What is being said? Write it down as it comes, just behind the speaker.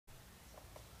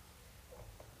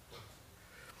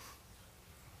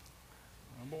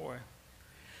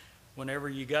Whenever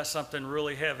you got something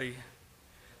really heavy,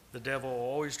 the devil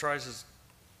always tries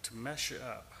to mess you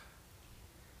up.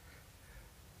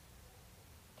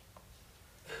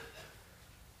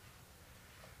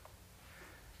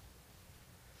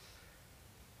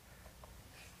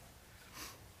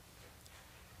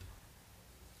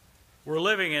 We're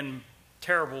living in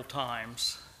terrible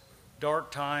times,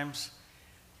 dark times.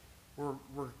 We're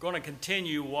going to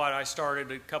continue what I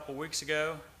started a couple weeks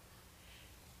ago.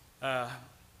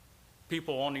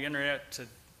 People on the internet said,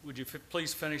 would you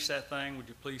please finish that thing? Would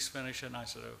you please finish it? And I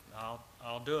said, oh,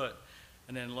 I'll do it.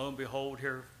 And then lo and behold,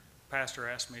 here, Pastor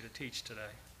asked me to teach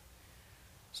today.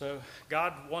 So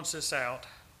God wants this out.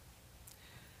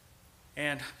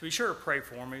 And be sure to pray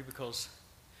for me, because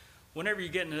whenever you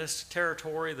get into this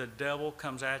territory, the devil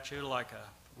comes at you like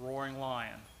a roaring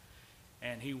lion,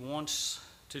 and he wants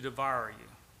to devour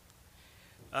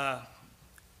you.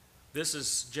 This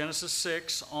is Genesis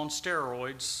 6 on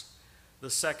steroids, the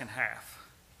second half.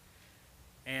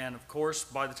 And of course,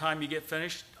 by the time you get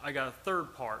finished, I got a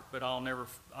third part, but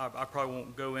I probably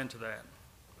won't go into that.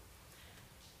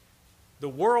 The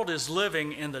world is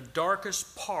living in the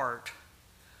darkest part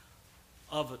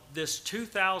of this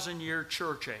 2,000-year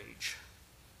church age.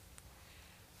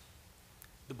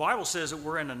 The Bible says that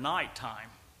we're in a night time,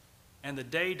 and the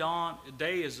day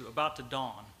is about to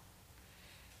dawn.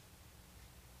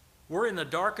 We're in the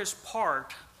darkest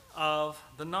part of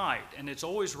the night, and it's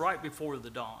always right before the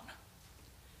dawn.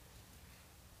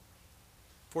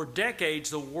 For decades,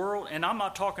 the world, and I'm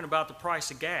not talking about the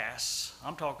price of gas,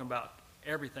 I'm talking about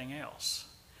everything else.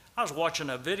 I was watching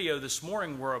a video this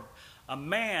morning where a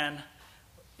man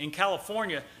in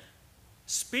California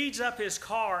speeds up his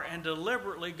car and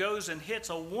deliberately goes and hits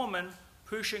a woman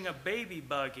pushing a baby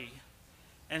buggy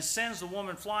and sends the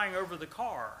woman flying over the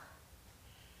car.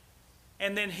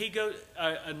 And then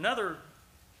another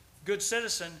good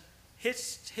citizen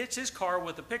hits his car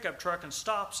with a pickup truck and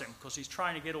stops him because he's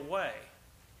trying to get away.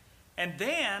 And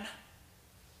then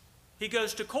he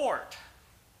goes to court,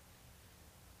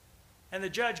 and the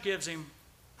judge gives him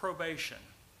probation.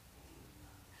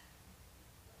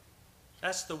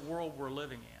 That's the world we're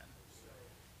living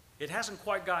in. It hasn't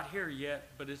quite got here yet,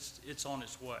 but it's on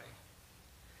its way.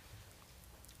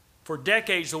 For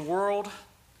decades, the world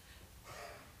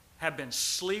have been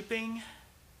sleeping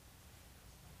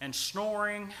and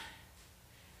snoring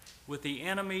with the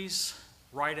enemies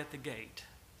right at the gate.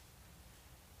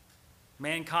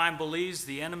 Mankind believes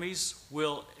the enemies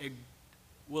will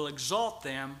exalt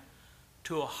them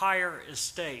to a higher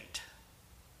estate.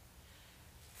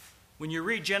 When you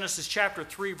read Genesis chapter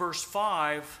 3, verse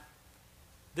 5,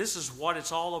 this is what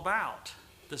it's all about.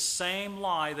 The same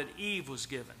lie that Eve was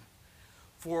given.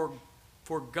 For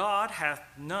God hath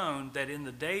known that in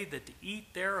the day that ye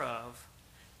eat thereof,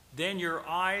 then your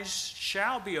eyes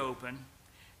shall be open,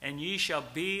 and ye shall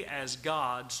be as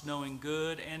gods, knowing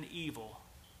good and evil.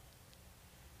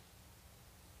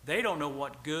 They don't know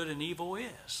what good and evil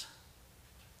is.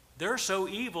 They're so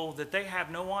evil that they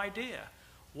have no idea.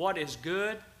 What is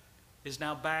good is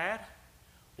now bad.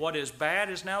 What is bad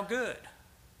is now good.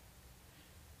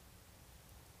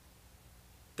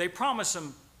 They promise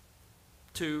them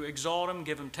to exalt them,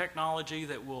 give them technology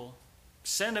that will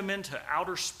send them into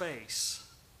outer space.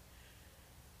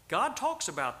 God talks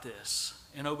about this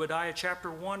in Obadiah chapter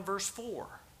 1, verse 4.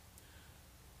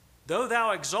 Though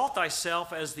thou exalt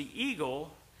thyself as the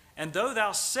eagle, and though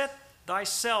thou set thy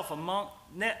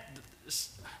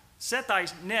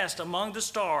nest among the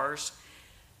stars,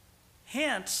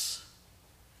 hence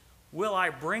will I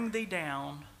bring thee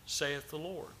down, saith the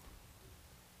Lord.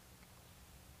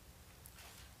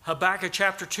 Habakkuk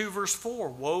chapter 2, verse 4,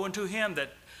 woe unto him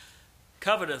that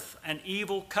coveteth an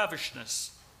evil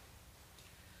covetousness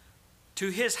to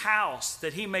his house,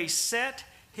 that he may set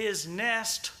his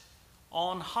nest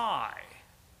on high,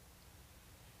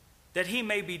 that he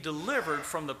may be delivered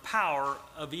from the power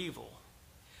of evil.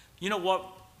 You know what?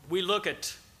 We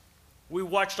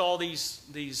watched all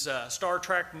these Star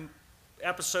Trek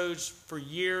episodes for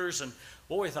years, and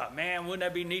boy, we thought, man, wouldn't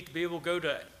that be neat to be able to go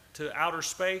to outer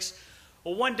space?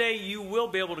 Well, one day you will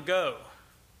be able to go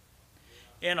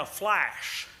in a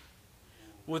flash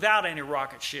without any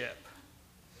rocket ship.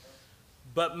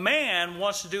 But man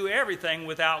wants to do everything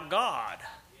without God.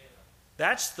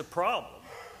 That's the problem.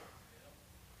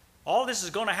 All this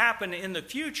is going to happen in the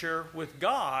future with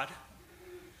God,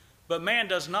 but man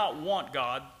does not want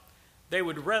God. They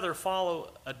would rather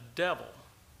follow a devil.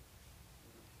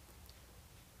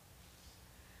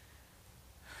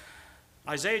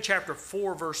 Isaiah chapter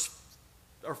 5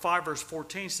 verse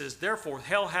 14 says, therefore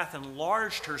hell hath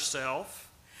enlarged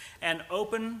herself and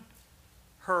opened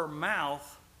her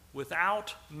mouth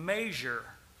without measure.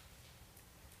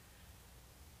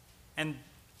 And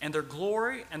their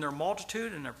glory and their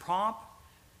multitude and their pomp,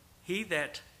 he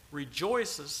that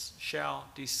rejoices shall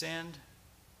descend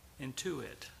into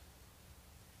it.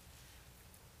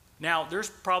 Now, there's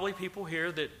probably people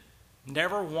here that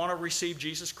never want to receive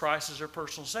Jesus Christ as their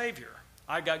personal Savior.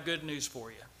 I got good news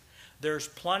for you. There's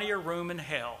plenty of room in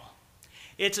hell.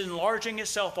 It's enlarging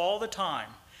itself all the time.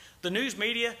 The news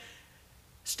media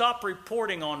stopped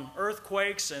reporting on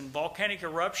earthquakes and volcanic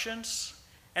eruptions,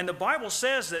 and the Bible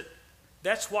says that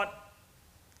that's what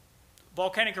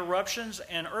volcanic eruptions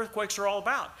and earthquakes are all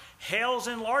about. Hell's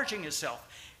enlarging itself.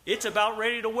 It's about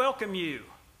ready to welcome you.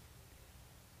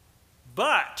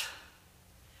 But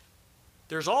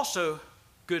there's also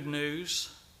good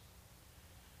news.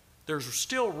 There's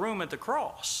still room at the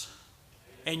cross.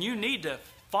 And you need to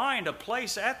find a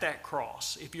place at that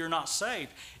cross if you're not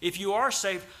saved. If you are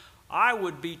saved, I'd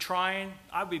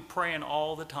be praying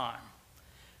all the time,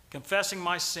 confessing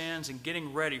my sins and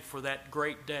getting ready for that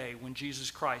great day when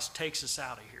Jesus Christ takes us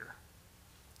out of here.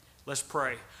 Let's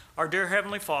pray. Our dear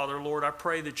Heavenly Father, Lord, I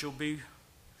pray that you'll be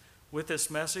with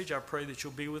this message. I pray that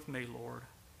you'll be with me, Lord.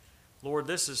 Lord,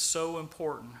 this is so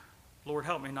important. Lord,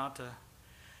 help me not to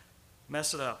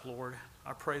mess it up, Lord.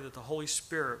 I pray that the Holy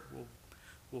Spirit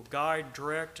will guide,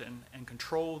 direct, and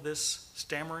control this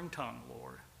stammering tongue,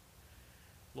 Lord.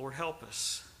 Lord, help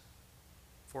us.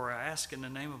 For I ask in the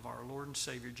name of our Lord and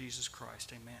Savior, Jesus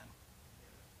Christ. Amen.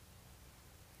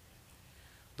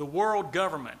 The world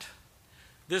government.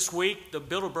 This week, the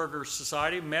Bilderberger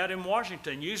Society met in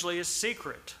Washington. Usually it's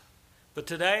secret. But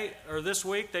this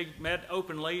week, they met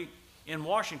openly in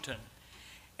Washington.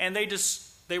 And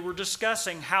they were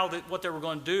discussing what they were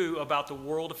going to do about the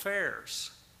world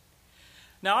affairs.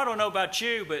 Now, I don't know about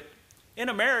you, but in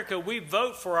America, we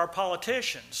vote for our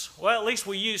politicians. Well, at least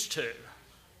we used to.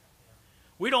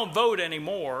 We don't vote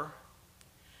anymore.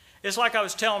 It's like I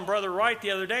was telling Brother Wright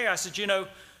the other day. I said,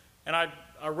 and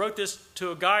I wrote this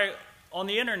to a guy on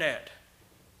the internet.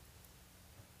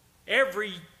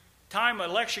 Every time an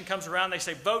election comes around, they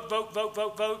say, vote, vote, vote,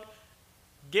 vote, vote.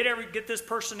 Get this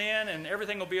person in and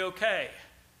everything will be okay.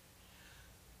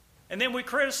 And then we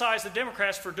criticize the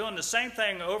Democrats for doing the same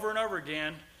thing over and over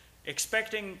again,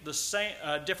 expecting the same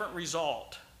different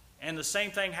result. And the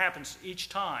same thing happens each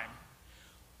time.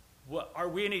 Are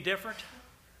we any different?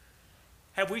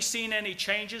 Have we seen any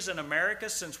changes in America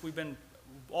since we've been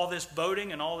all this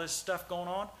voting and all this stuff going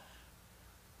on?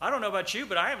 I don't know about you,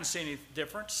 but I haven't seen any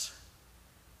difference.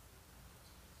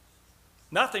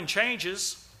 Nothing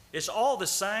changes. It's all the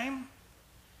same.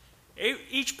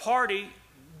 Each party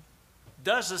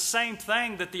does the same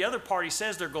thing that the other party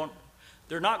says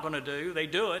they're not going to do. They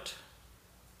do it.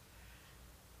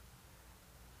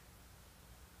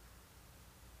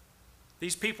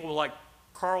 These people like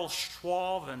Carl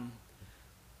Schwab and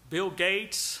Bill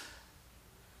Gates,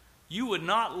 you would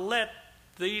not let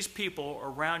these people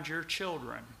around your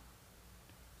children.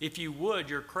 If you would,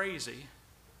 you're crazy.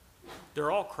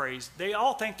 They're all crazy. They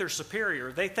all think they're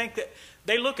superior. They think that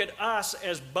they look at us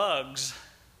as bugs.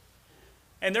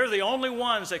 And they're the only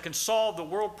ones that can solve the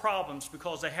world problems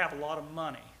because they have a lot of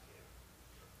money.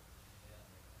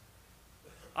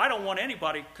 I don't want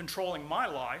anybody controlling my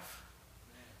life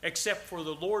except for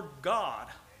the Lord God.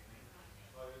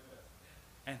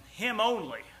 And Him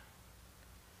only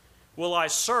will I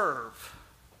serve.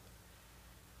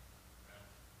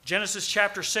 Genesis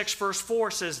chapter 6 verse 4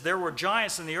 says, there were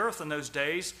giants in the earth in those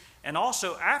days, and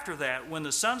also after that, when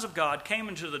the sons of God came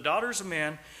into the daughters of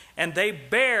men, and they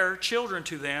bare children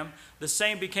to them, the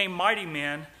same became mighty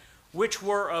men, which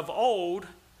were of old,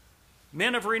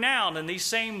 men of renown. And these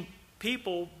same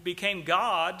people became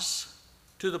gods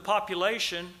to the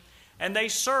population, and they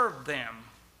served them.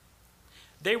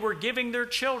 They were giving their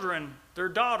children, their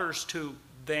daughters to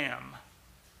them.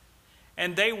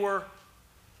 And they were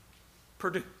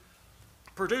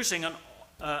producing a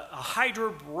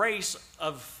hydra race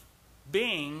of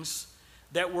beings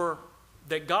that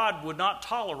God would not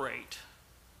tolerate.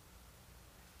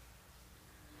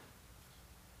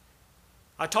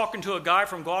 I talking to a guy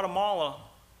from Guatemala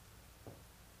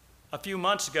a few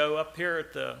months ago up here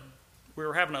we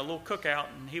were having a little cookout,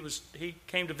 and he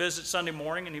came to visit Sunday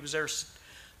morning, and he was there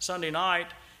Sunday night,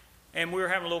 and we were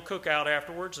having a little cookout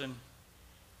afterwards. And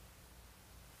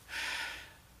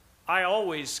I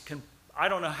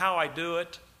don't know how I do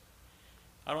it.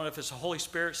 I don't know if it's the Holy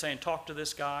Spirit saying, talk to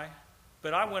this guy.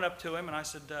 But I went up to him and I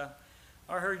said,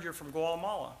 I heard you're from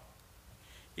Guatemala.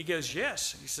 He goes,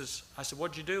 yes. I said,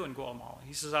 what'd you do in Guatemala?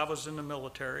 He says, I was in the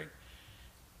military.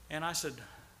 And I said,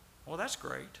 well, that's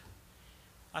great.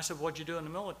 I said, what'd you do in the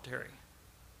military?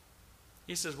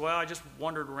 He says, well, I just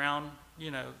wandered around,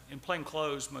 in plain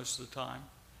clothes most of the time.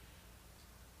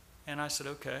 And I said,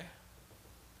 okay.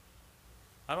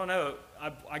 I don't know.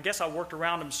 I guess I worked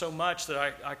around him so much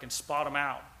that I can spot him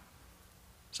out.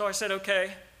 So I said,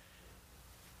 okay.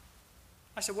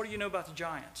 I said, what do you know about the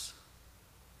giants?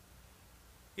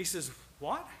 He says,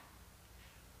 what?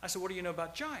 I said, what do you know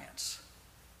about giants?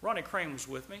 Ronnie Crane was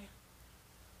with me.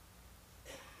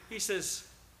 He says,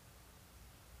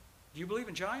 do you believe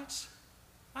in giants?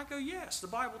 I go, yes, the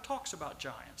Bible talks about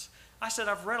giants. I said,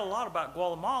 I've read a lot about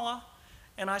Guatemala,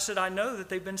 and I said, I know that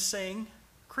they've been seeing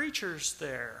creatures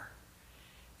there.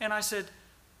 And I said,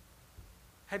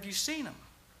 have you seen them?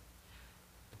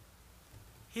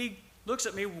 He looks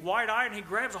at me wide-eyed, and he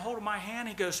grabs a hold of my hand.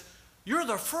 He goes, you're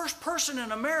the first person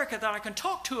in America that I can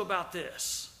talk to about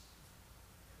this.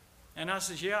 And I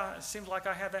said, yeah, it seems like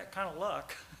I have that kind of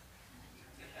luck.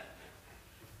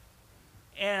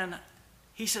 And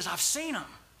he says, I've seen them.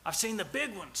 I've seen the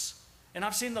big ones, and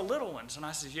I've seen the little ones. And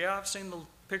I said, yeah, I've seen the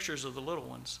pictures of the little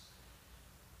ones.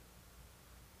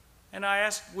 And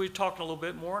we talked a little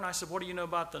bit more, and I said, what do you know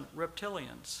about the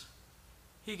reptilians?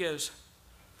 He goes,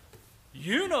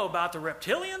 you know about the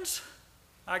reptilians?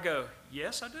 I go,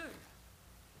 yes, I do.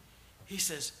 He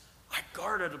says, I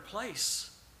guarded a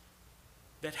place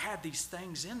that had these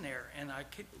things in there, and I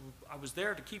was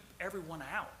there to keep everyone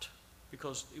out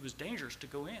because it was dangerous to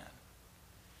go in.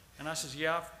 And I says,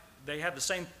 yeah, they have the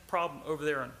same problem over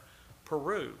there in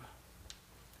Peru.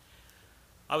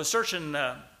 I was searching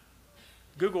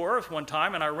Google Earth one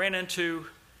time, and I ran into,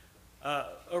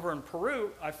 over in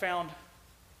Peru, I found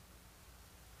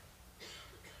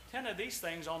 10 of these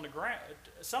things on the ground.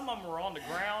 Some of them were on the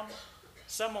ground.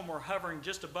 Some of them were hovering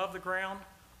just above the ground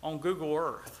on Google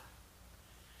Earth.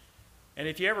 And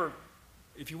if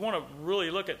you want to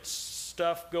really look at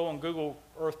stuff, go on Google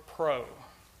Earth Pro.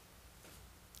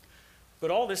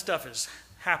 But all this stuff is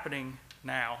happening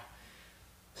now.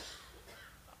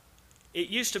 It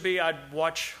used to be I'd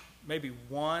watch maybe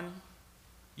one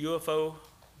UFO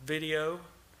video,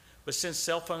 but since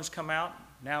cell phones come out,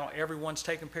 now everyone's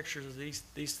taking pictures of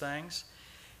these things.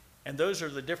 And those are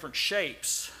the different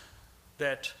shapes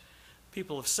that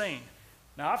people have seen.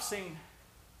 Now I've seen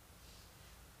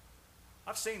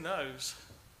those.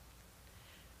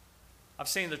 I've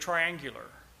seen the triangular.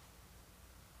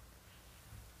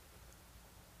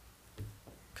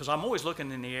 Because I'm always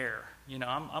looking in the air.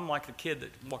 I'm like the kid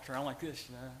that walks around like this.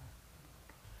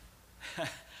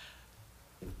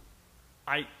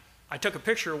 I took a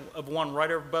picture of one right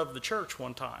above the church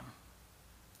one time.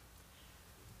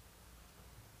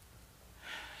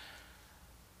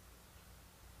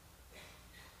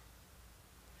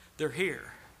 They're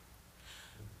here.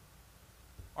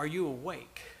 Are you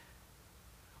awake?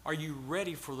 Are you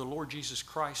ready for the Lord Jesus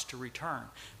Christ to return?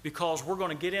 Because we're going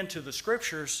to get into the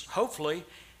scriptures, hopefully,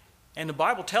 and the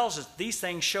Bible tells us these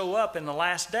things show up in the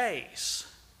last days.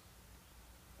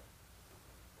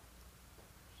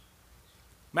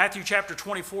 Matthew chapter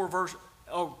 24,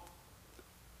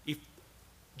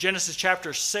 Genesis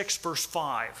chapter 6, verse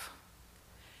 5.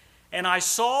 And I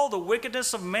saw the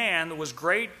wickedness of man that was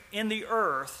great in the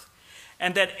earth,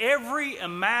 and that every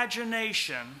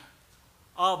imagination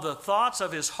of the thoughts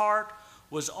of his heart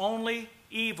was only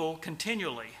evil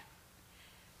continually.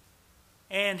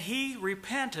 And he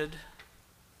repented,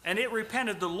 and it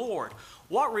repented the Lord.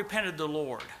 What repented the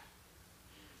Lord?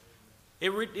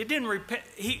 It didn't repent.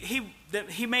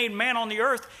 He made man on the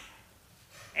earth,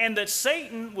 and that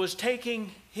Satan was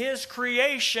taking his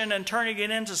creation and turning it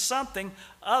into something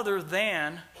other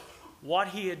than what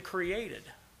he had created.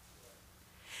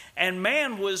 And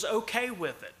man was okay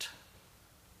with it.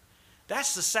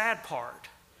 That's the sad part.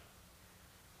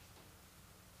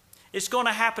 It's going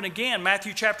to happen again.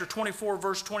 Matthew chapter 24,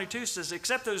 verse 22 says,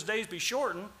 except those days be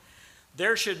shortened,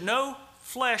 there should no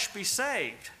flesh be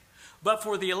saved. But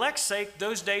for the elect's sake,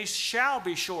 those days shall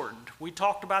be shortened. We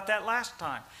talked about that last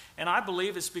time. And I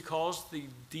believe it's because the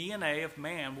DNA of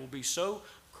man will be so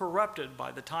corrupted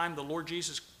by the time the Lord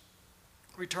Jesus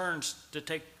returns to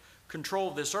take control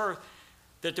of this earth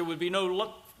that there would be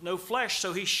no flesh.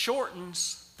 So he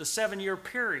shortens the 7-year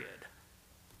period.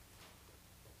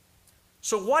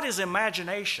 So what is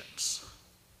imaginations?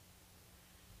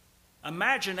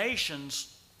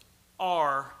 Imaginations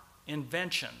are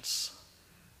inventions.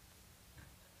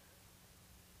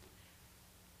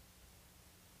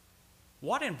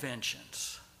 What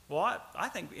inventions? Well, I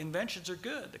think inventions are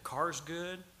good. The car's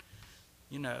good,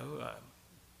 the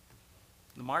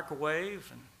microwave,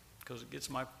 and because it gets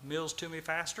my meals to me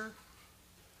faster.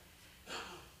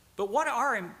 But what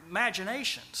are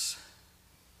imaginations?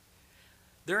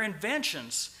 They're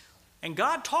inventions. And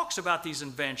God talks about these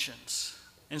inventions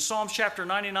in Psalms chapter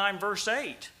 99, verse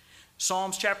 8.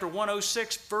 Psalms chapter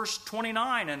 106, verse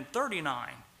 29 and 39.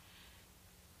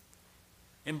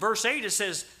 In verse 8 it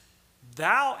says,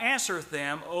 Thou answerest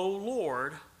them, O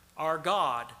Lord, our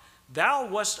God. Thou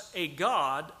wast a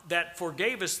God that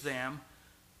forgavest them.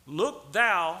 Look,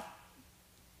 thou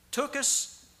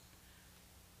tookest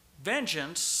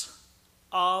vengeance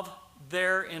of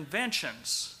their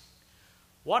inventions.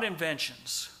 What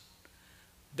inventions?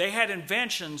 They had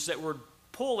inventions that were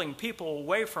pulling people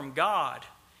away from God,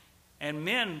 and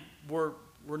men were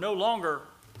no longer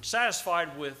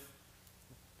satisfied with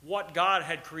what God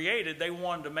had created. They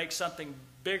wanted to make something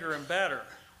bigger and better.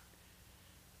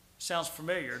 Sounds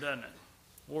familiar, doesn't it?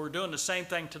 Well, we're doing the same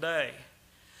thing today.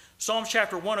 Psalms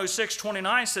chapter 106,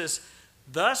 29 says,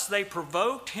 Thus they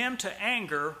provoked him to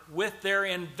anger with their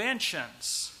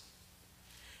inventions,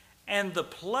 and the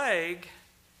plague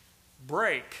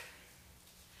brake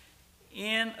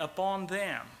in upon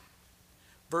them.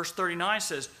 Verse 39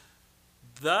 says,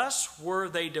 Thus were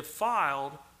they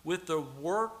defiled with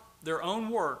their own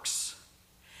works,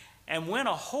 and went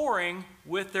a whoring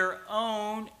with their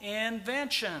own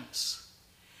inventions.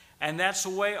 And that's the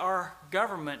way our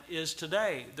government is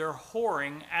today. They're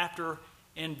whoring after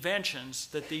inventions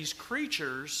that these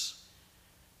creatures,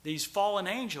 these fallen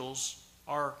angels,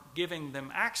 are giving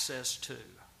them access to.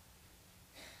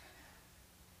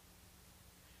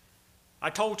 I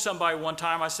told somebody one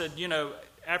time, I said,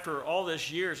 after all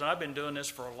this years, and I've been doing this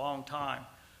for a long time,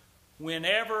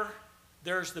 whenever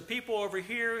there's the people over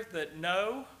here that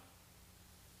know,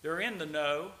 they're in the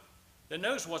know, that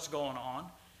knows what's going on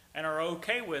and are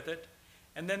okay with it,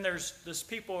 and then there's this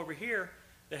people over here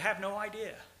that have no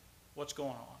idea what's going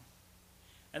on.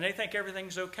 And they think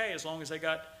everything's okay as long as they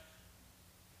got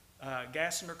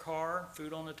gas in their car,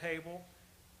 food on the table,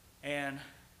 and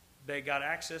they got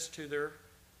access to their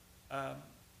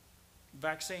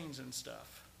vaccines and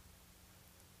stuff.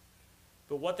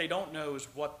 But what they don't know is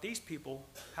what these people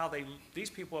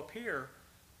up here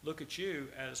look at you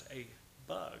as a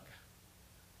bug,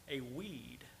 a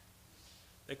weed.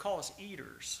 They call us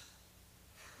eaters.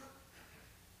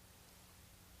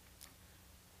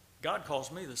 God calls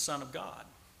me the Son of God.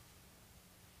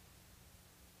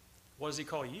 What does he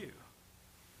call you?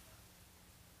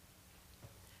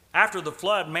 After the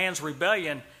flood, man's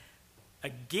rebellion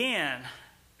again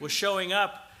was showing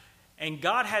up, and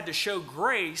God had to show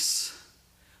grace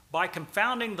by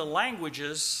confounding the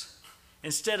languages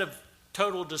instead of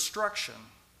total destruction.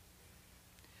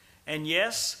 And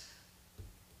yes,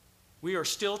 we are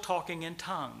still talking in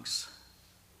tongues.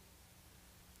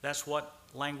 That's what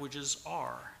languages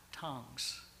are,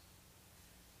 tongues.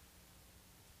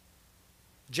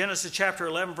 Genesis chapter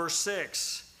 11, verse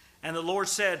 6. And the Lord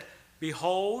said,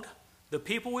 Behold, the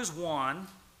people is one.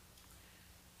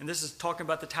 And this is talking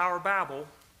about the Tower of Babel.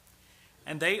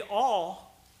 And they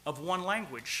all of one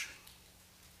language.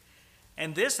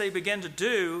 And this they began to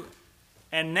do,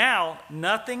 and now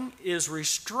nothing is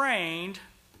restrained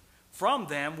from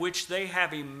them which they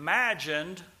have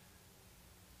imagined,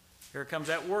 here comes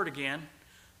that word again,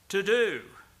 to do.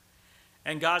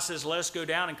 And God says, let us go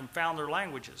down and confound their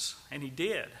languages. And he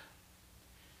did.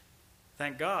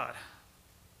 Thank God.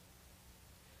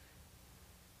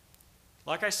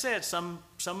 Like I said, some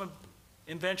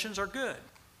inventions are good.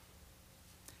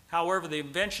 However, the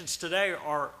inventions today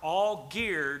are all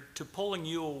geared to pulling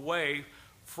you away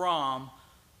from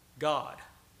God.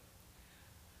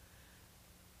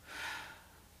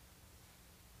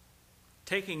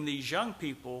 Taking these young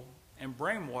people and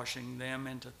brainwashing them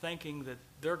into thinking that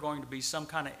they're going to be some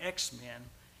kind of X-Men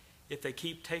if they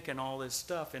keep taking all this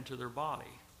stuff into their body.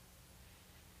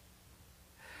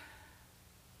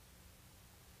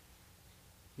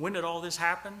 When did all this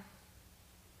happen?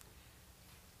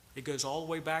 It goes all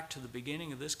the way back to the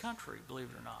beginning of this country, believe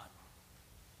it or not.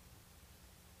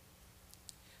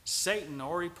 Satan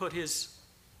already put his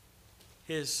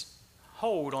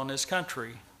hold on this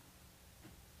country.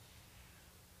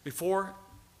 Before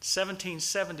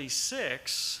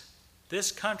 1776,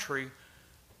 this country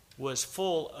was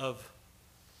full of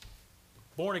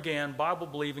born-again,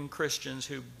 Bible-believing Christians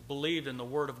who believed in the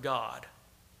Word of God.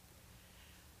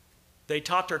 They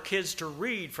taught their kids to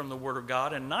read from the Word of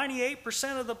God, and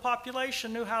 98% of the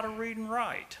population knew how to read and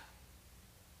write.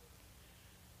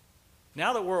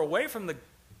 Now that we're away from the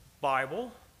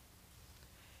Bible,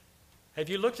 have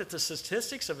you looked at the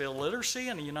statistics of illiteracy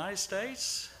in the United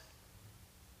States?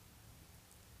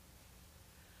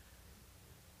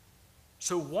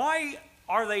 So why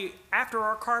are they after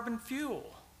our carbon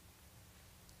fuel?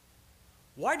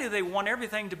 Why do they want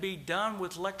everything to be done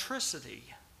with electricity?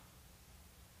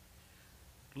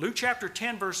 Luke chapter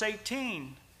 10, verse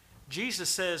 18, Jesus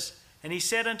says, "And he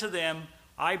said unto them,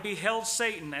 I beheld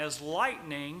Satan as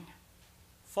lightning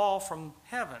fall from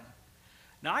heaven."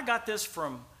 Now, I got this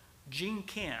from Gene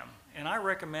Kim, and I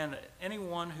recommend that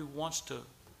anyone who wants to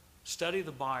study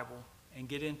the Bible and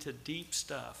get into deep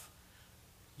stuff,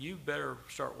 you better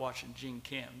start watching Gene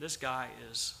Kim. This guy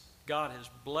God has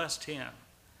blessed him,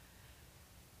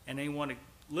 and anyone who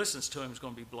listens to him is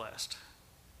going to be blessed.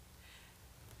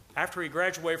 After he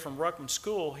graduated from Ruckman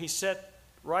School, he sat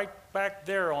right back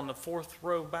there on the 4th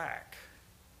row back.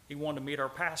 He wanted to meet our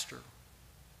pastor.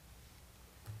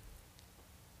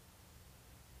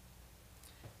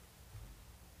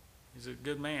 He's a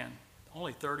good man.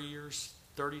 Only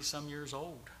 30-some years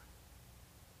old.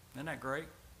 Isn't that great?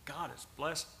 God has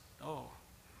blessed. Oh.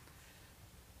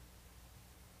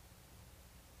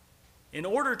 In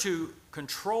order to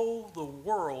control the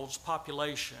world's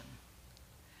population,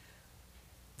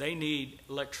 they need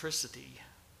electricity.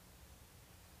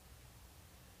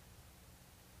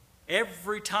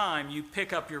 Every time you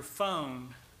pick up your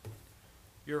phone,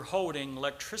 you're holding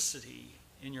electricity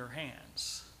in your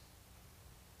hands.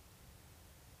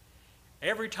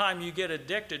 Every time you get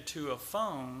addicted to a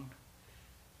phone,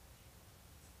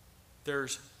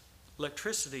 there's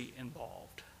electricity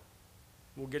involved.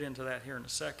 We'll get into that here in a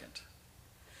second.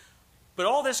 But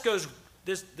all this goes,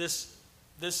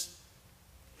 this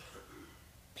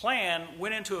plan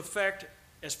went into effect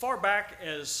as far back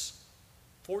as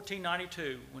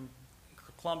 1492, when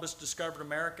Columbus discovered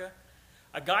America.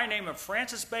 A guy named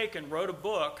Francis Bacon wrote a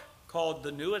book called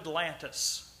The New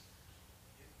Atlantis.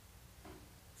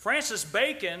 Francis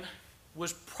Bacon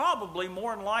was probably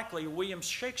more than likely William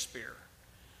Shakespeare.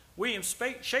 William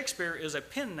Shakespeare is a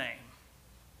pen name.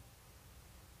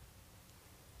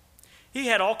 He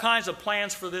had all kinds of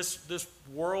plans for this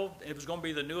world. It was going to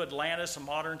be the new Atlantis and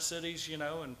modern cities, you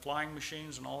know, and flying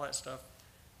machines and all that stuff.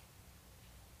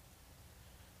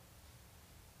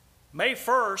 May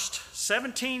 1st,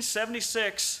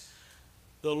 1776,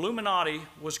 the Illuminati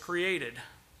was created.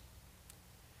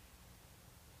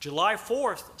 July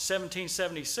 4th,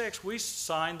 1776, we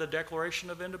signed the Declaration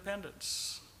of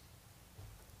Independence.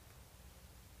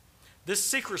 This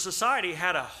secret society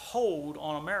had a hold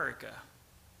on America.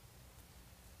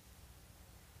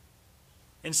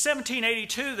 In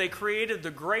 1782, they created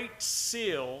the Great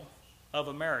Seal of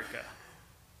America.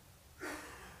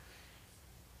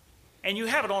 And you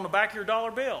have it on the back of your dollar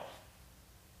bill.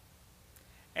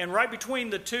 And right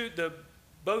between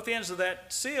both ends of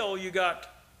that seal, you got,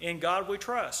 "In God we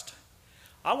trust."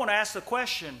 I want to ask the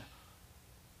question,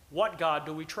 what God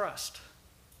do we trust?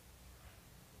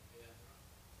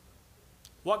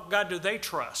 What God do they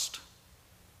trust?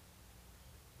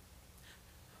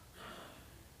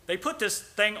 They put this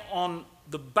thing on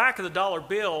the back of the dollar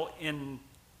bill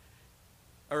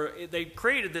they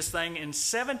created this thing in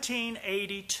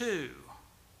 1782.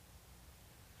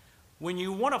 When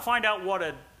you want to find out what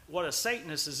a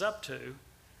Satanist is up to,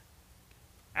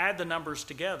 add the numbers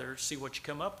together, see what you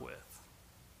come up with.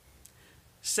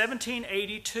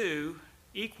 1782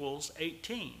 equals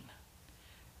 18.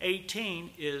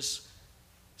 18 is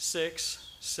 6,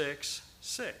 6,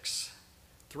 6.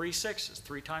 3 sixes,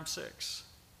 3 times 6.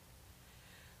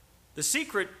 The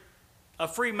secret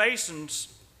of Freemasons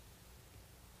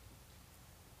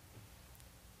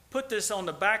put this on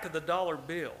the back of the dollar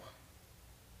bill.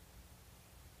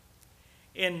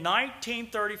 In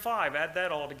 1935, add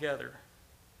that all together,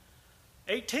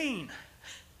 18.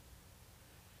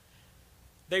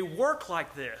 They work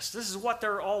like this. This is what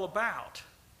they're all about.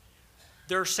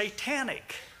 They're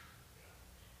satanic.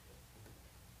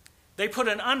 They put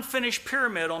an unfinished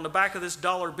pyramid on the back of this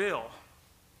dollar bill,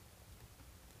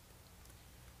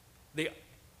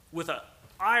 with an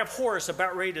eye of Horus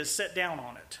about ready to sit down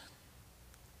on it.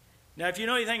 Now, if you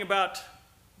know anything about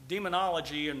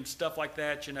demonology and stuff like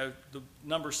that, you know the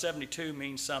number 72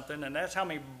 means something, and that's how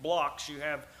many blocks you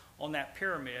have on that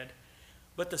pyramid.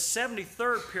 But the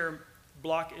 73rd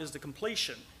block is the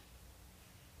completion.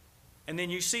 And then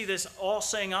you see this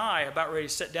all-seeing eye about ready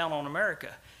to sit down on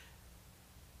America.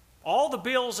 All the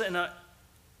bills in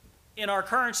our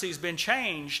currency has been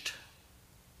changed,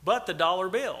 but the dollar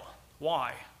bill.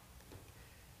 Why?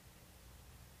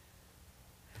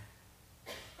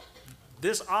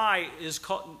 This eye is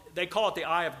called, they call it the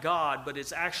eye of God, but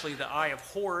it's actually the eye of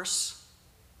Horus,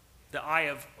 the eye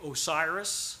of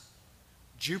Osiris,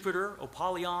 Jupiter,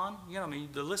 Apollyon. You know, I mean,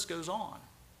 the list goes on.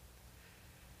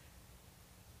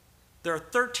 There are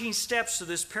 13 steps to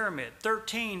this pyramid.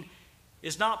 13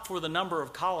 is not for the number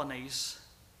of colonies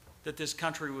that this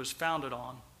country was founded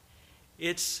on.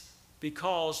 It's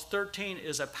because 13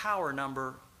 is a power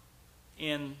number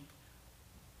in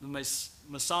the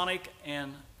Masonic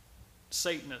and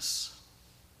Satanists.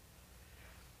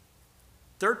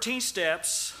 13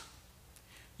 steps.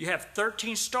 You have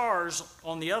 13 stars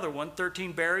on the other one,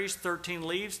 13 berries, 13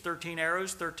 leaves, 13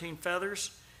 arrows, 13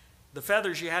 feathers. The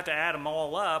feathers, you have to add them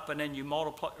all up, and then you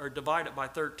multiply or divide it by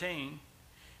 13,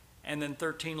 and then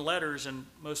 13 letters in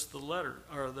most of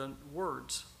the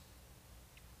words.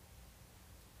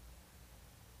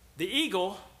 The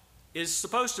eagle is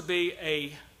supposed to be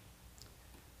a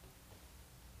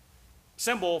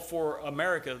symbol for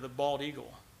America, the bald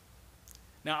eagle.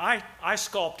 Now, I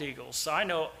sculpt eagles, so I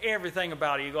know everything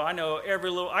about eagle. I know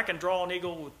I can draw an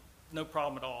eagle with no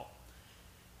problem at all.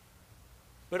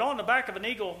 But on the back of an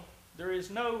eagle, there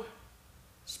is no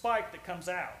spike that comes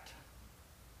out.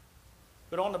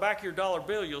 But on the back of your dollar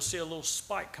bill, you'll see a little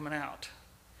spike coming out.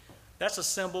 That's a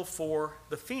symbol for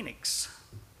the phoenix.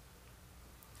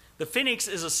 The phoenix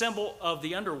is a symbol of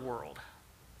the underworld.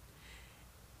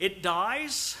 It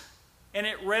dies and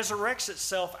it resurrects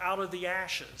itself out of the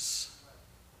ashes.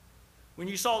 When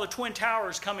you saw the Twin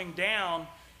Towers coming down,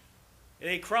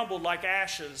 they crumbled like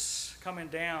ashes coming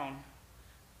down.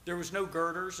 There was no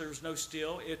girders, there was no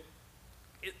steel. It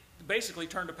basically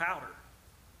turned to powder.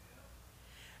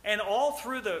 And all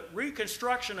through the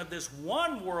reconstruction of this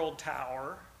one world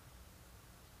tower,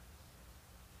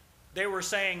 they were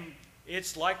saying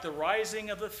it's like the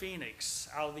rising of the phoenix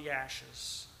out of the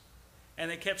ashes. And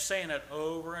they kept saying it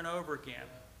over and over again.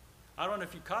 I don't know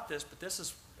if you caught this, but this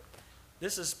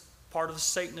is part of the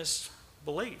Satanist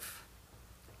belief.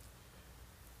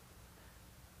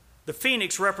 The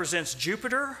phoenix represents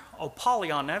Jupiter,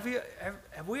 Apollyon.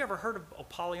 Have we ever heard of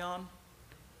Apollyon?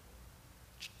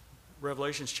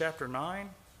 Revelations chapter 9.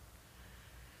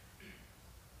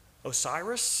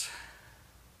 Osiris.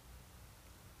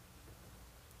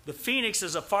 The phoenix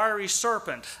is a fiery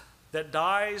serpent that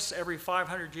dies every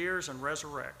 500 years and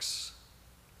resurrects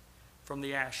from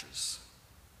the ashes.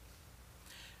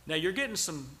 Now you're getting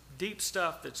some deep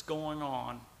stuff that's going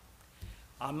on.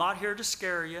 I'm not here to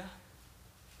scare you.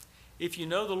 If you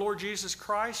know the Lord Jesus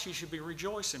Christ, you should be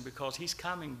rejoicing because he's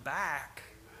coming back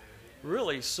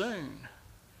really soon.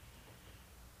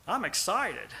 I'm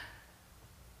excited.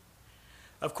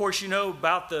 Of course, you know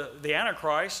about the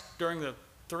Antichrist. After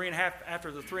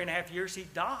the 3.5 years, he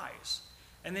dies.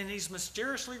 And then he's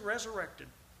mysteriously resurrected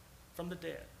from the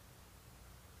dead.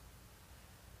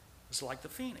 It's like the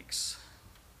phoenix.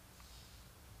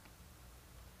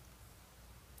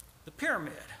 The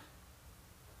pyramid.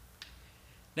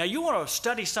 Now, you want to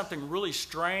study something really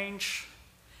strange?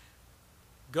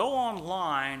 Go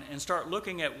online and start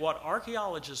looking at what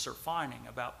archaeologists are finding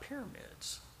about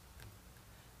pyramids.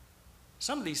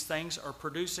 Some of these things are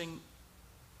producing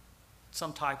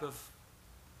some type of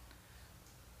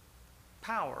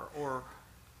power or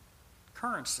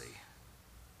currency.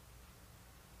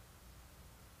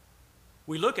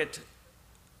 We look at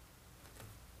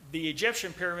the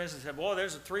Egyptian pyramids and say, boy,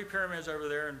 there's 3 pyramids over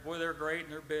there, and boy, they're great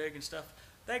and they're big and stuff.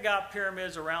 They got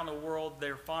pyramids around the world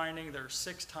they're finding. They're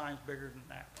 6 times bigger than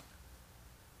that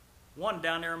one. One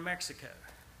down there in Mexico.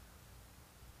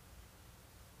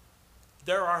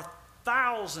 There are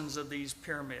thousands of these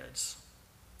pyramids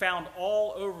found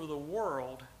all over the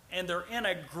world, and they're in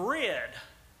a grid.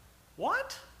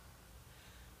 What?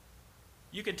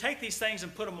 You can take these things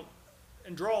and put them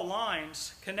and draw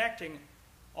lines connecting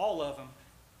all of them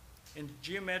in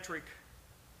geometric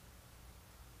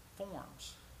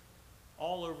forms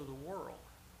all over the world.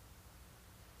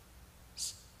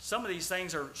 Some of these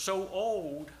things are so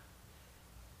old.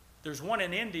 There's one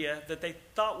in India that they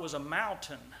thought was a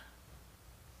mountain.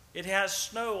 It has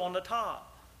snow on the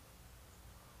top.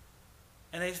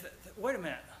 And they wait a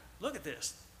minute, look at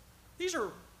this. These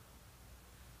are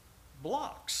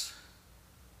blocks.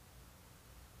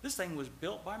 This thing was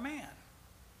built by man.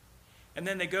 And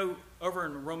then they go over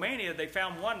in Romania, they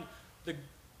found one, the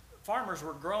farmers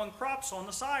were growing crops on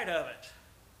the side of it.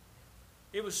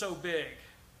 It was so big.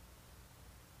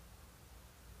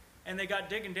 And they got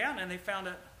digging down and they found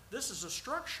out this is a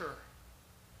structure.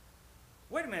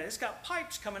 Wait a minute, it's got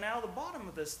pipes coming out of the bottom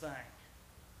of this thing.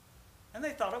 And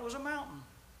they thought it was a mountain.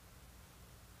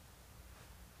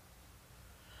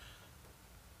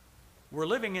 We're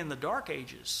living in the dark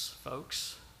ages,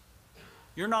 folks.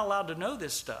 You're not allowed to know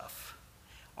this stuff.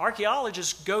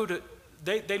 Archaeologists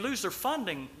they lose their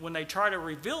funding when they try to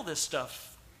reveal this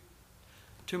stuff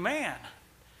to man,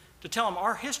 to tell them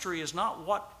our history is not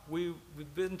what we've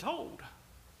been told.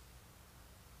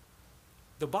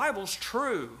 The Bible's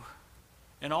true,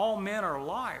 and all men are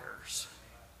liars.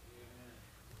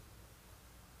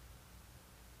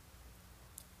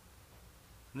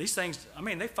 And these things, I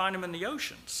mean, they find them in the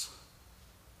oceans.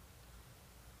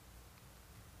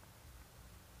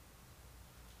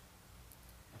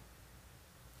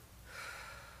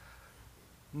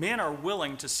 Men are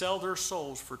willing to sell their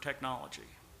souls for technology.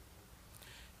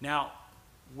 Now,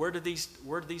 where did these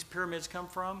pyramids come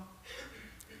from?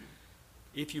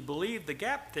 If you believe the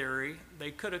gap theory,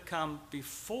 they could have come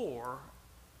before,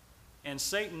 and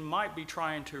Satan might be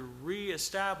trying to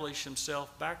reestablish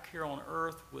himself back here on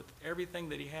earth with everything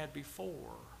that he had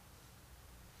before.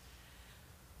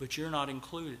 But you're not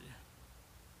included.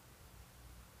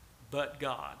 But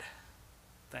God.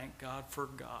 Thank God for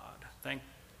God. Thank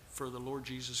for the Lord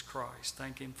Jesus Christ.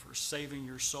 Thank Him for saving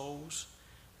your souls,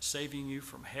 saving you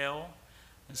from hell,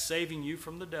 and saving you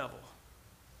from the devil.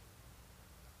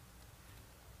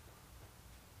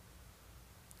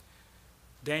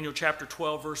 Daniel chapter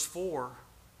 12, verse 4.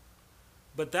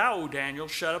 But thou, O Daniel,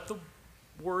 shut up the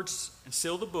words and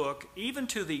seal the book, even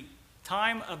to the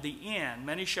time of the end.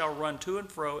 Many shall run to and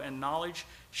fro, and knowledge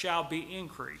shall be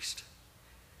increased.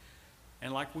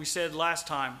 And like we said last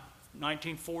time,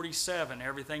 1947,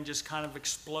 everything just kind of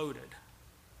exploded.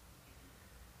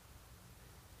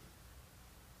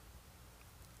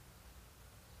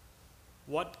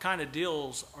 What kind of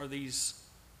deals are these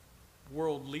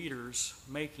world leaders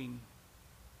making,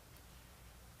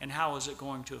 and how is it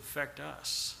going to affect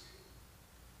us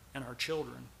and our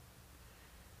children?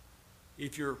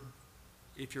 If you're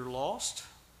lost,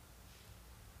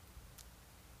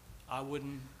 I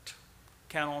wouldn't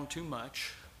count on too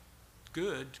much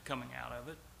good coming out of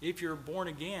it. If you're born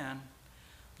again,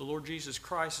 the Lord Jesus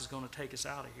Christ is going to take us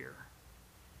out of here.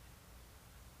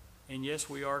 And yes,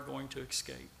 we are going to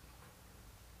escape.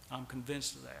 I'm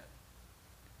convinced of that.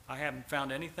 I haven't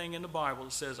found anything in the Bible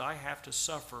that says I have to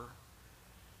suffer.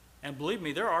 And believe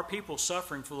me, there are people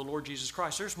suffering for the Lord Jesus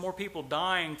Christ. There's more people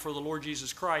dying for the Lord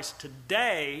Jesus Christ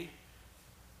today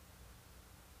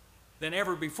than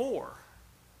ever before.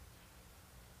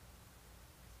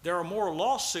 There are more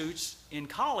lawsuits in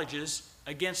colleges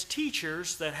against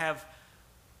teachers that have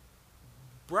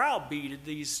browbeated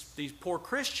these poor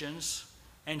Christians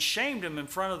and shamed them in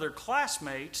front of their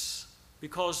classmates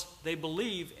because they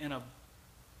believe in an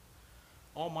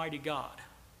almighty God.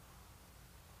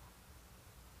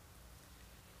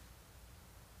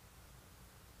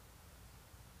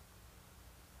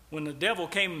 When the devil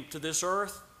came to this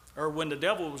earth, or when the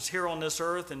devil was here on this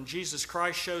earth and Jesus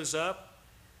Christ shows up,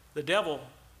 the devil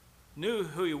knew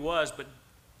who he was, but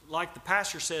like the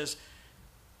pastor says,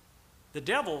 the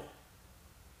devil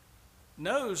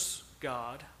knows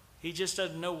God, he just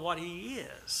doesn't know what he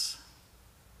is.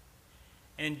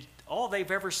 And all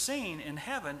they've ever seen in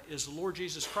heaven is the Lord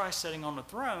Jesus Christ sitting on the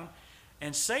throne,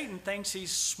 and Satan thinks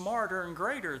he's smarter and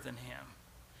greater than him.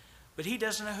 But he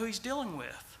doesn't know who he's dealing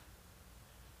with.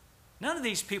 None of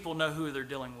these people know who they're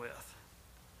dealing with.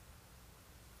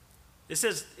 It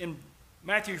says in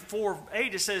Matthew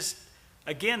 4:8, it says,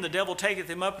 again, the devil taketh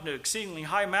him up into an exceedingly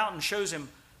high mountain, shows him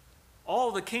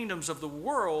all the kingdoms of the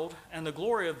world and the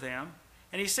glory of them.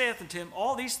 And he saith unto him,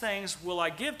 all these things will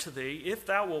I give to thee, if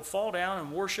thou wilt fall down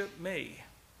and worship me.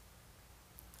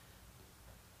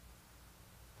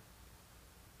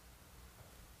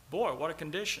 Boy, what a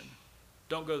condition.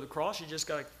 Don't go to the cross, you just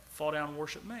got to fall down and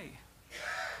worship me.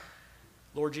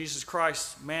 Lord Jesus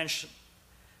Christ,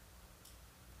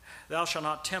 thou shalt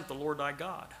not tempt the Lord thy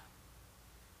God.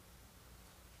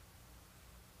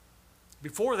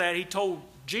 Before that, he told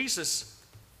Jesus,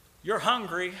 you're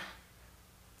hungry.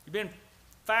 You've been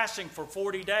fasting for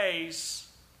 40 days.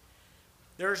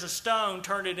 There's a stone,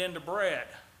 turn it into bread.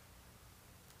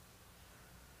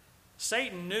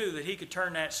 Satan knew that he could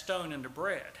turn that stone into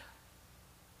bread.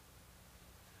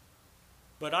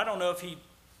 But I don't know if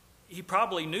he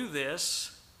probably knew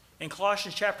this. In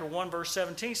Colossians chapter 1, verse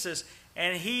 17 says,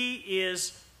 and he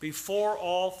is before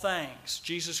all things.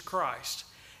 Jesus Christ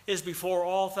is before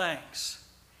all things.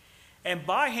 And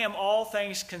by him all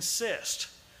things consist.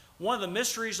 One of the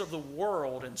mysteries of the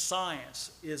world and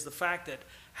science is the fact that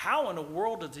how in the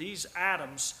world do these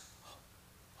atoms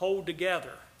hold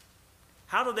together?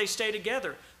 How do they stay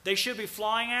together? They should be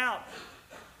flying out.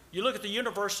 You look at the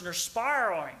universe and they're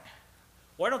spiraling.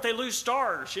 Why don't they lose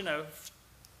stars,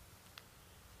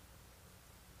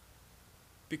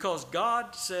 Because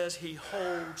God says he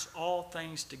holds all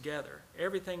things together.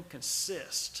 Everything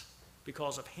consists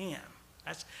because of him.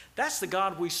 That's the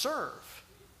God we serve.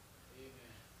 Amen.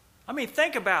 I mean,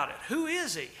 think about it. Who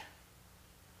is he?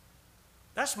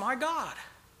 That's my God.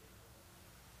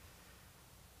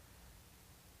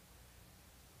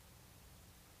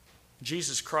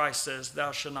 Jesus Christ says,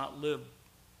 thou shalt not live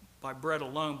by bread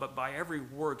alone, but by every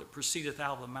word that proceedeth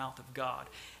out of the mouth of God.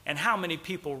 And how many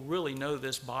people really know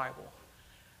this Bible?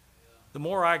 The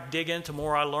more I dig into, the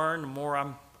more I learn, the more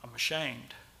I'm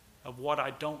ashamed of what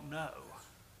I don't know.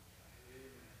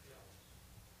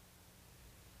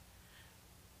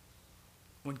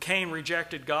 When Cain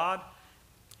rejected God,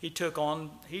 he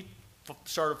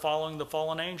started following the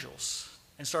fallen angels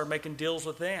and started making deals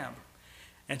with them.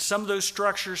 And some of those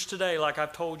structures today, like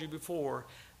I've told you before,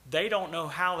 they don't know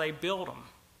how they build them.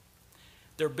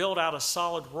 They're built out of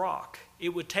solid rock. It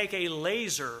would take a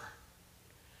laser,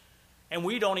 and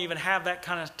we don't even have that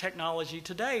kind of technology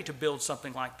today to build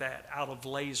something like that out of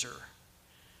laser.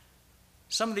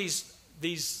 Some of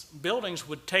these buildings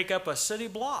would take up a city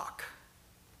block.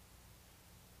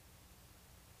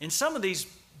 In some of these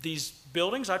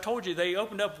buildings, I told you, they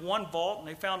opened up one vault and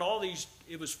they found all these,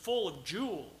 it was full of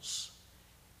jewels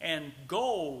and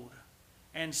gold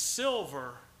and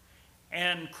silver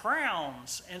and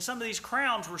crowns. And some of these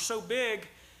crowns were so big,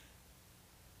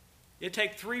 it'd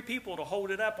take 3 people to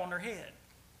hold it up on their head,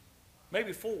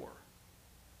 maybe 4.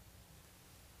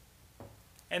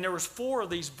 And there was 4 of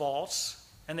these vaults,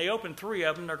 and they opened 3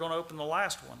 of them. They're going to open the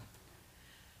last one.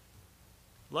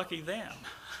 Lucky them.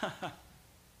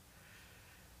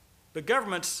 But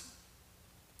governments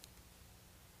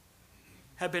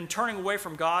have been turning away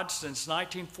from God since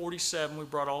 1947. We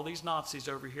brought all these Nazis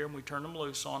over here and we turned them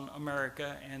loose on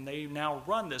America, and they now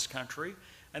run this country.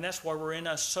 And that's why we're in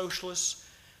a socialist,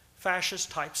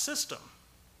 fascist type system.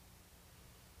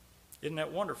 Isn't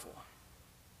that wonderful?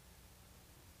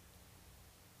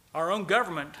 Our own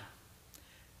government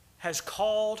has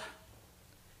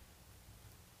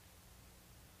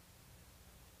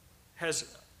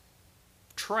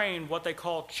trained what they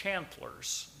call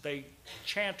chantlers. They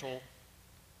chantle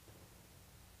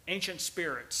ancient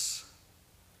spirits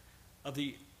of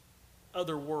the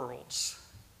other worlds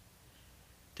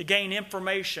to gain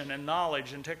information and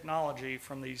knowledge and technology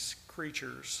from these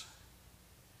creatures.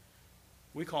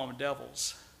 We call them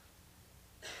devils.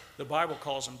 The Bible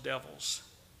calls them devils.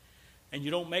 And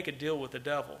you don't make a deal with the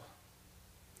devil.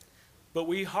 But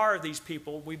we hire these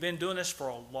people. We've been doing this for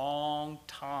a long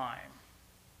time.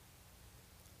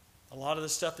 A lot of the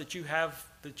stuff that you have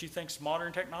that you think is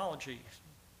modern technology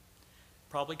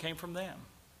probably came from them.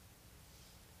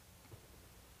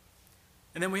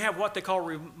 And then we have what they call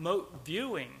remote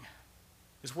viewing,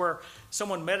 is where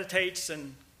someone meditates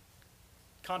and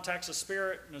contacts a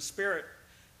spirit, and the spirit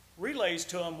relays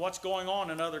to them what's going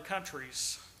on in other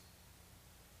countries.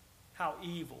 How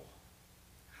evil,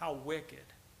 how wicked.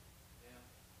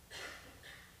 Yeah.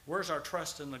 Where's our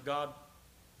trust in the God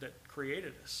that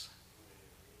created us?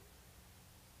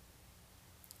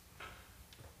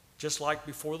 Just like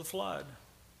before the flood,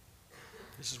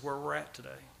 this is where we're at today.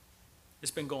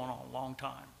 It's been going on a long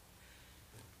time.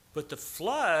 But the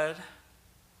flood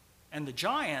and the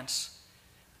giants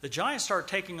started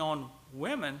taking on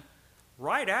women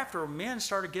right after men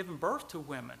started giving birth to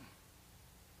women.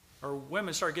 Or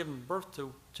women started giving birth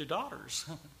to daughters.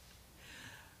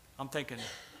 I'm thinking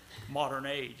modern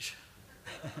age.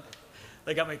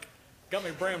 They got me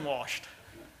brainwashed.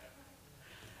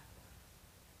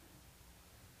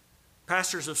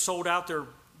 Pastors have sold out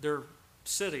their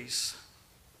cities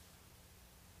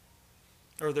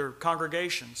or their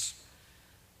congregations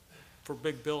for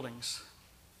big buildings.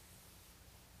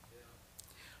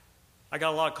 I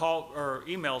got a lot of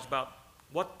emails about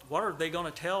what are they going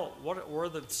to tell? What are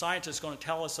the scientists going to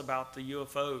tell us about the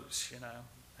UFOs? And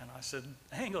I said,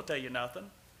 I ain't going to tell you nothing.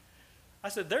 I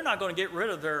said, they're not going to get rid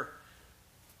of their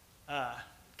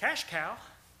cash cow.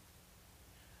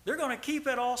 They're going to keep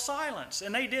it all silence.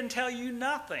 And they didn't tell you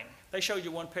nothing. They showed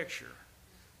you one picture.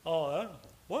 Oh,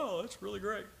 wow, that's really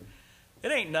great.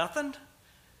 It ain't nothing.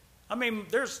 I mean,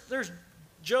 there's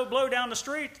Joe Blow down the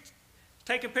street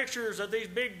taking pictures of these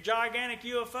big, gigantic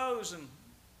UFOs,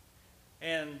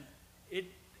 and it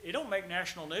don't make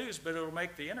national news, but it'll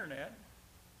make the internet.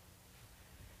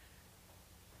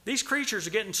 These creatures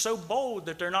are getting so bold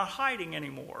that they're not hiding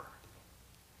anymore.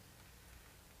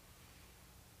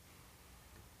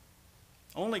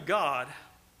 Only God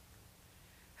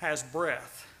has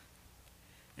breath.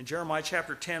 In Jeremiah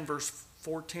chapter 10, verse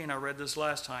 14, I read this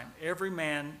last time. Every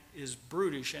man is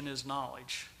brutish in his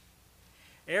knowledge.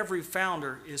 Every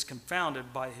founder is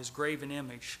confounded by his graven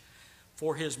image.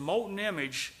 For his molten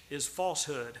image is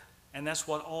falsehood. And that's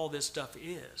what all this stuff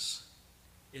is.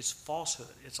 It's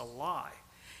falsehood. It's a lie.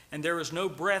 And there is no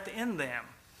breath in them.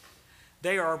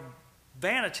 They are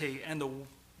vanity and the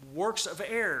works of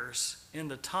heirs. In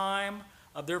the time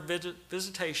of their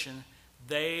visitation,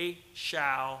 they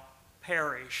shall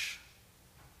perish.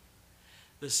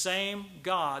 The same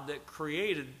God that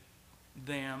created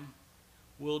them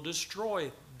will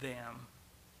destroy them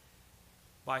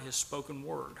by his spoken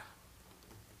word.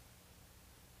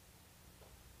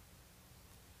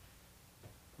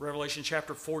 Revelation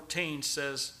chapter 14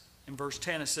 says, in verse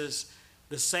 10, it says,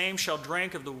 the same shall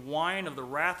drink of the wine of the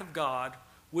wrath of God,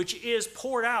 which is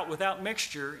poured out without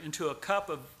mixture into a cup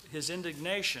of his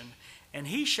indignation, and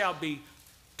he shall be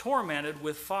tormented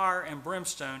with fire and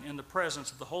brimstone in the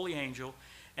presence of the holy angel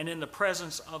and in the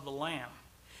presence of the Lamb.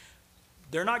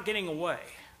 They're not getting away.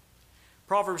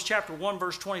 Proverbs chapter 1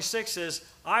 verse 26 says,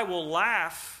 I will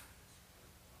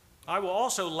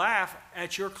also laugh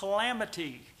at your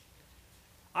calamity.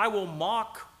 I will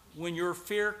mock when your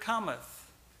fear cometh.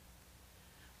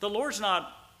 The Lord's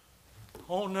not,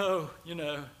 oh no,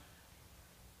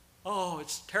 oh,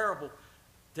 it's terrible.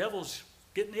 Devil's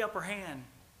getting the upper hand.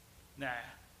 Nah.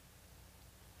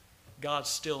 God's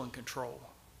still in control.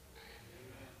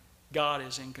 God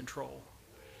is in control.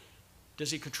 Does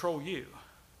he control you?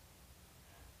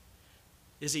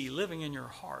 Is he living in your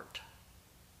heart?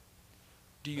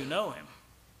 Do you know him?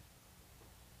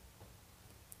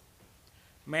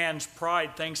 Man's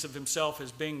pride thinks of himself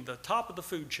as being the top of the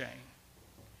food chain.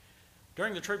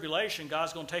 During the tribulation,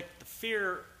 God's going to take the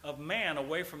fear of man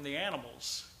away from the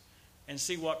animals and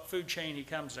see what food chain he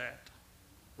comes at,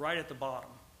 right at the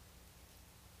bottom.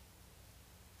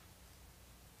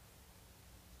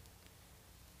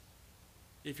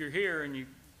 If you're here and your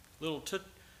little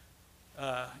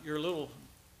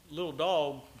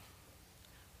dog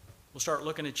will start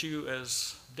looking at you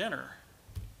as dinner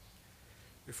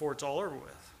before it's all over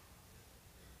with.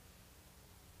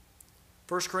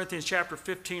 1 Corinthians chapter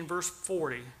 15, verse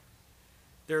 40.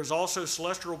 There's also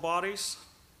celestial bodies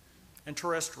and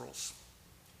terrestrials.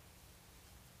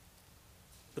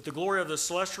 But the glory of the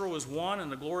celestial is one,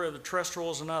 and the glory of the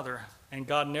terrestrial is another. And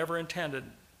God never intended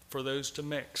for those to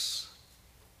mix.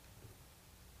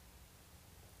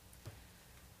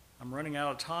 I'm running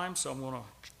out of time, so I'm going to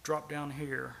drop down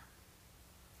here.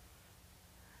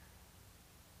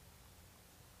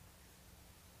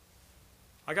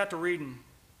 I got to reading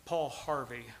Paul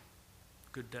Harvey,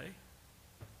 good day,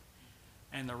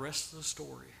 and the rest of the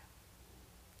story.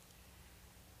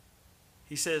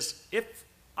 He says, if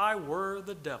I were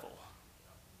the devil.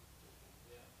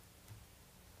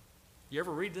 You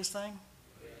ever read this thing?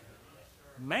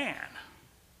 Man,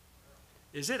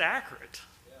 is it accurate?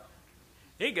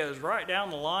 It goes right down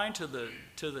the line to the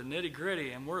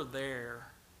nitty-gritty, and we're there.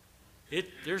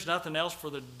 There's nothing else for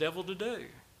the devil to do.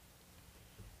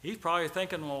 He's probably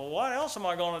thinking, well, what else am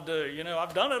I going to do?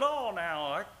 I've done it all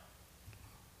now.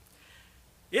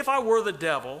 If I were the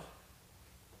devil,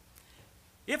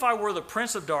 if I were the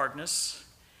prince of darkness,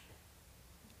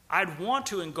 I'd want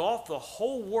to engulf the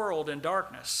whole world in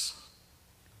darkness.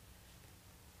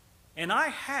 And I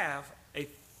have a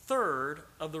third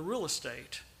of the real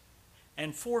estate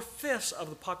and 4/5 of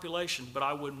the population, but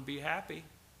I wouldn't be happy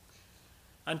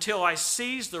until I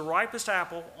seized the ripest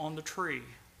apple on the tree,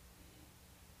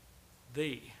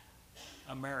 the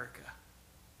America.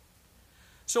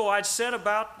 So I'd set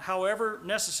about, however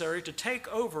necessary, to take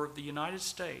over the United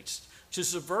States, to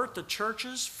subvert the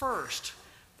churches first.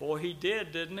 Boy, he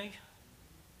did, didn't he?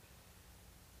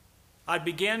 I'd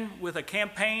begin with a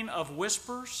campaign of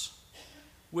whispers.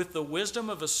 With the wisdom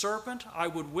of a serpent, I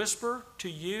would whisper to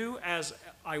you as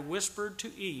I whispered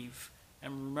to Eve.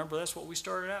 And remember, that's what we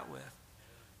started out with.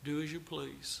 Do as you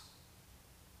please.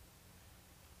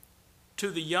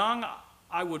 To the young,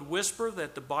 I would whisper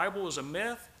that the Bible is a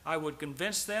myth. I would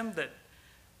convince them that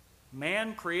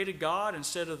man created God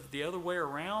instead of the other way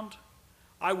around.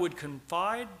 I would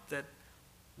confide that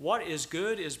what is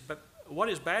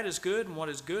bad is good, and what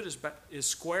is good is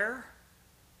square.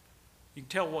 You can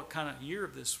tell what kind of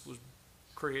year this was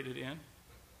created in.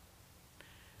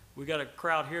 We got a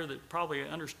crowd here that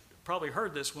probably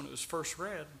heard this when it was first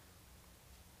read.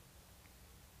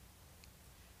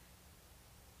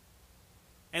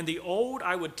 And the old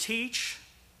I would teach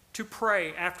to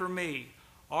pray after me,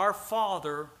 Our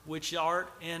Father which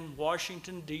art in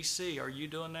Washington, D.C. Are you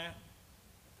doing that?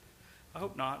 I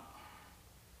hope not.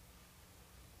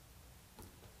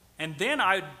 And then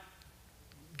I'd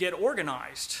get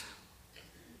organized.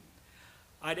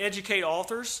 I'd educate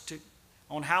authors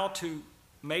on how to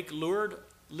make lurid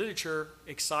literature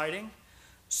exciting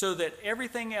so that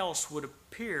everything else would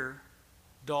appear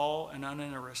dull and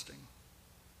uninteresting.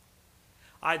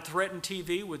 I'd threaten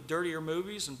TV with dirtier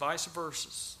movies and vice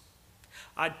versa.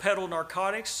 I'd peddle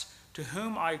narcotics to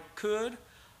whom I could.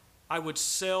 I would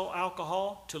sell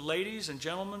alcohol to ladies and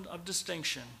gentlemen of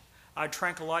distinction. I'd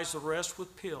tranquilize the rest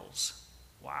with pills.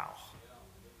 Wow.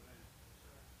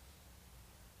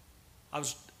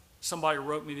 Somebody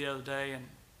wrote me the other day,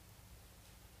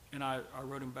 and I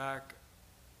wrote him back.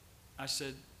 I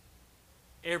said,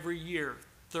 every year,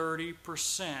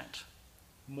 30%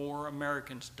 more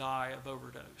Americans die of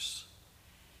overdose.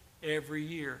 Every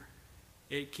year,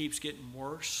 it keeps getting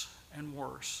worse and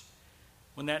worse.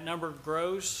 When that number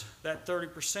grows, that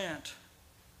 30%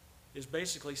 is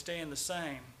basically staying the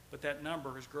same, but that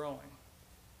number is growing.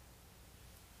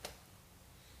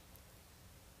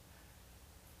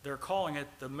 They're calling it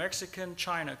the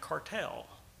Mexican-China cartel.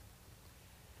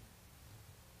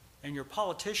 And your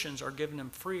politicians are giving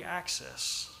them free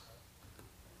access.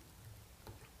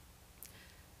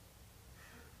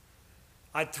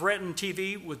 I'd threaten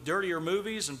TV with dirtier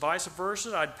movies and vice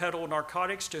versa. I'd peddle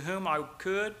narcotics to whom I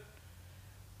could.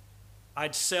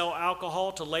 I'd sell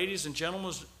alcohol to ladies and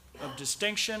gentlemen of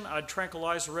distinction. I'd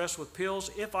tranquilize the rest with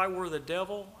pills. If I were the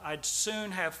devil, I'd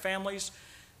soon have families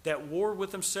that war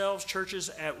with themselves, churches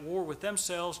at war with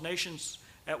themselves, nations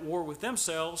at war with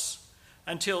themselves,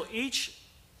 until each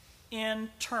in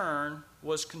turn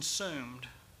was consumed.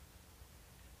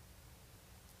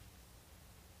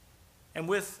 And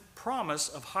with promise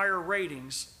of higher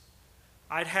ratings,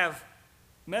 I'd have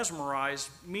mesmerized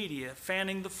media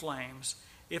fanning the flames.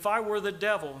 If I were the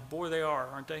devil, boy, they are,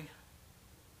 aren't they?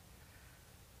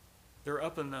 They're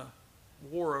up in the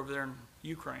war over there in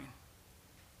Ukraine.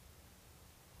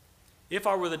 If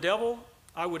I were the devil,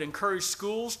 I would encourage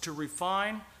schools to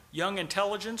refine young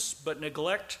intelligence but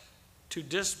neglect to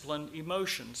discipline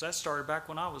emotions. That started back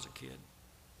when I was a kid.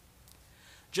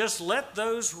 Just let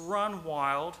those run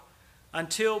wild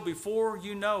until before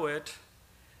you know it,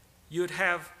 you'd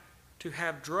have to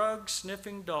have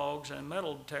drug-sniffing dogs and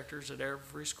metal detectors at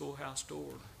every schoolhouse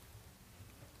door.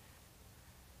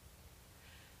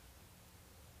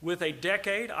 With a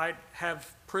decade, I'd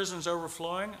have prisons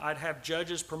overflowing. I'd have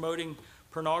judges promoting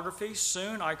pornography.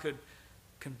 Soon I could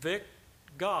convict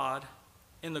God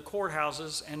in the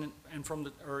courthouses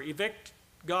or evict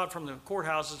God from the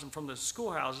courthouses and from the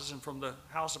schoolhouses and from the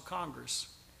House of Congress.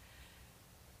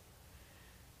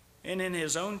 And in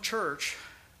his own church,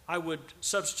 I would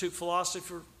substitute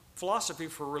philosophy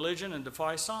for religion and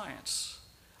defy science.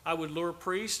 I would lure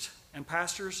priests and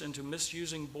pastors into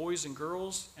misusing boys and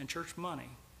girls and church money.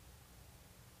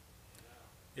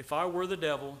 If I were the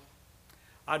devil,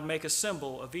 I'd make a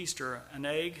symbol of Easter, an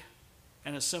egg,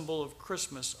 and a symbol of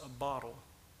Christmas, a bottle.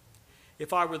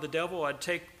 If I were the devil, I'd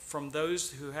take from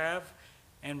those who have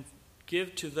and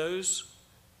give to those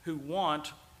who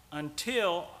want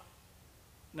until,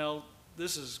 now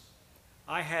this is,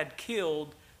 I had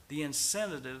killed the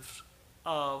incentives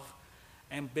of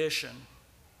ambition.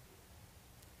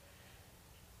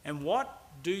 And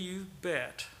what do you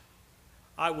bet?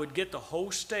 I would get the whole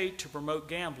state to promote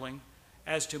gambling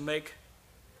as to make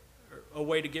a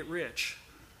way to get rich.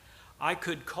 I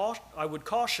would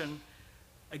caution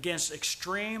against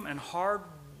extreme and hard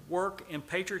work in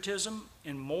patriotism,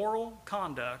 in moral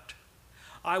conduct.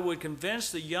 I would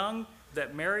convince the young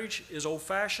that marriage is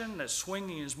old-fashioned, that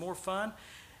swinging is more fun,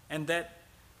 and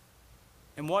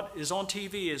what is on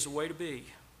TV is the way to be.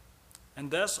 And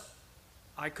thus,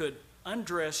 I could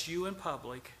undress you in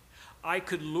public. I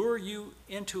could lure you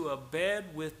into a bed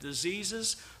with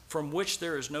diseases from which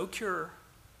there is no cure.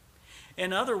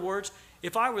 In other words,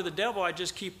 if I were the devil, I'd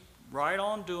just keep right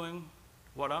on doing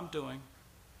what I'm doing.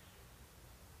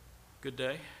 Good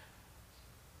day.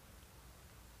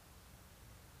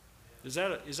 Is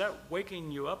that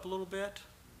waking you up a little bit?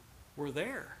 We're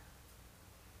there.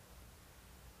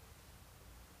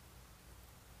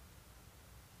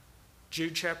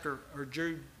 Jude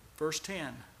verse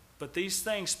 10. But these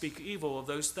things speak evil of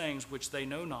those things which they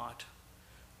know not,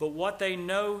 but what they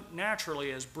know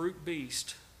naturally as brute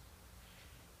beast.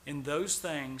 In those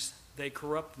things they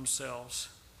corrupt themselves.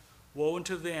 Woe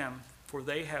unto them, for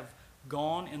they have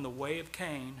gone in the way of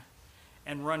Cain,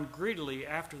 and run greedily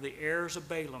after the heirs of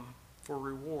Balaam for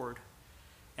reward,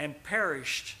 and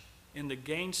perished in the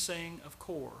gainsaying of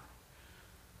Kor.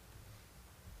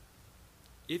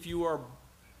 If you are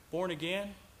born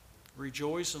again,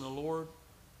 rejoice in the Lord.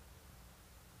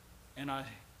 And I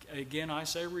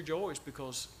say rejoice,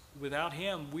 because without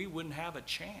him we wouldn't have a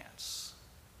chance.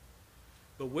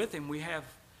 But with him we have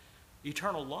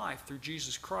eternal life through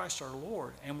Jesus Christ our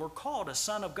Lord. And we're called a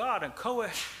son of God,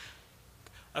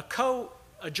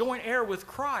 a joint heir with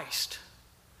Christ.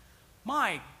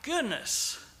 My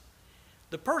goodness.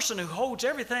 The person who holds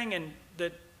everything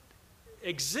that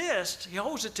exists, he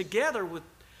holds it together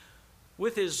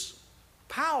with his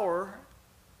power,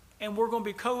 and we're going to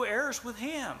be co-heirs with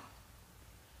him.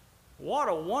 What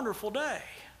a wonderful day.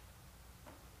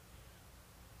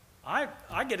 I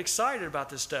get excited about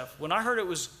this stuff. When I heard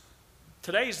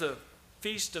today's the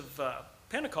feast of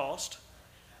Pentecost,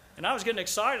 and I was getting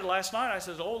excited last night, I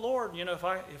said, "Oh Lord,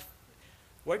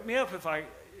 wake me up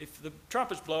if the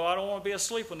trumpets blow. I don't want to be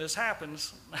asleep when this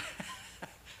happens."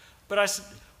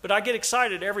 But I get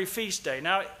excited every feast day.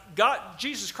 Now,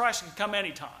 Jesus Christ can come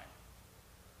anytime.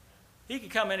 He can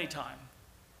come anytime.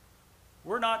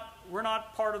 We're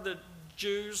not part of the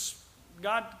Jews.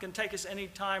 God can take us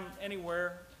anytime,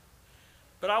 anywhere.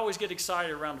 But I always get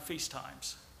excited around the feast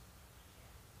times.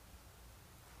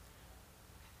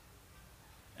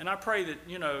 And I pray that,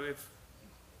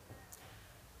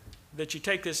 that you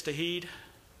take this to heed.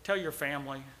 Tell your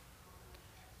family.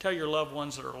 Tell your loved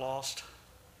ones that are lost.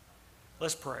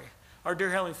 Let's pray. Our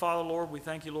dear Heavenly Father, Lord, we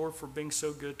thank you, Lord, for being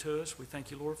so good to us. We thank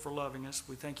you, Lord, for loving us.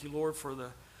 We thank you, Lord, for the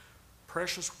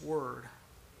precious word.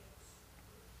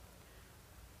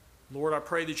 Lord, I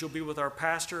pray that you'll be with our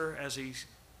pastor as he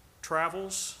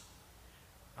travels.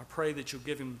 I pray that you'll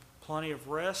give him plenty of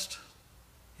rest,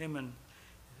 him and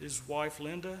his wife,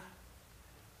 Linda.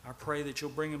 I pray that you'll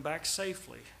bring him back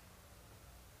safely.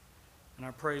 And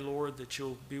I pray, Lord, that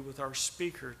you'll be with our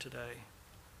speaker today,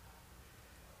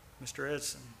 Mr.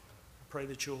 Edson. I pray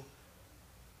that you'll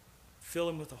fill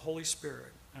him with the Holy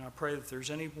Spirit. And I pray that if there's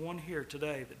anyone here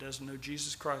today that doesn't know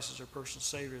Jesus Christ as their personal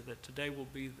Savior, that today will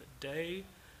be the day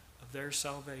of their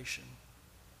salvation.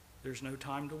 There's no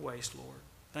time to waste, Lord.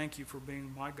 Thank you for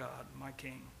being my God, my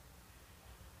King.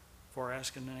 For I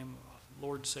ask in the name of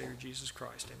Lord and Savior Jesus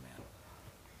Christ, amen.